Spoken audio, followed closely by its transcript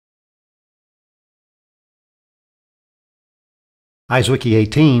Zwicky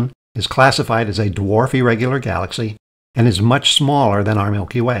 18 is classified as a dwarf irregular galaxy and is much smaller than our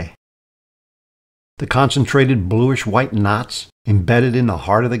Milky Way. The concentrated bluish-white knots embedded in the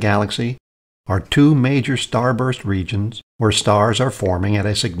heart of the galaxy are two major starburst regions where stars are forming at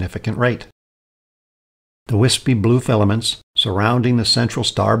a significant rate. The wispy blue filaments surrounding the central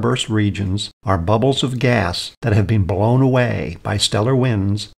starburst regions are bubbles of gas that have been blown away by stellar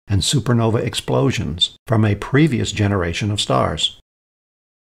winds and supernova explosions from a previous generation of stars.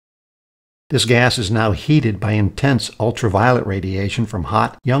 This gas is now heated by intense ultraviolet radiation from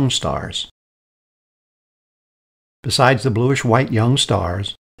hot, young stars. Besides the bluish-white young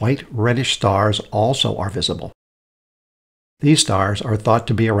stars, white-reddish stars also are visible. These stars are thought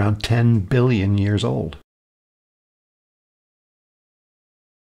to be around 10 billion years old.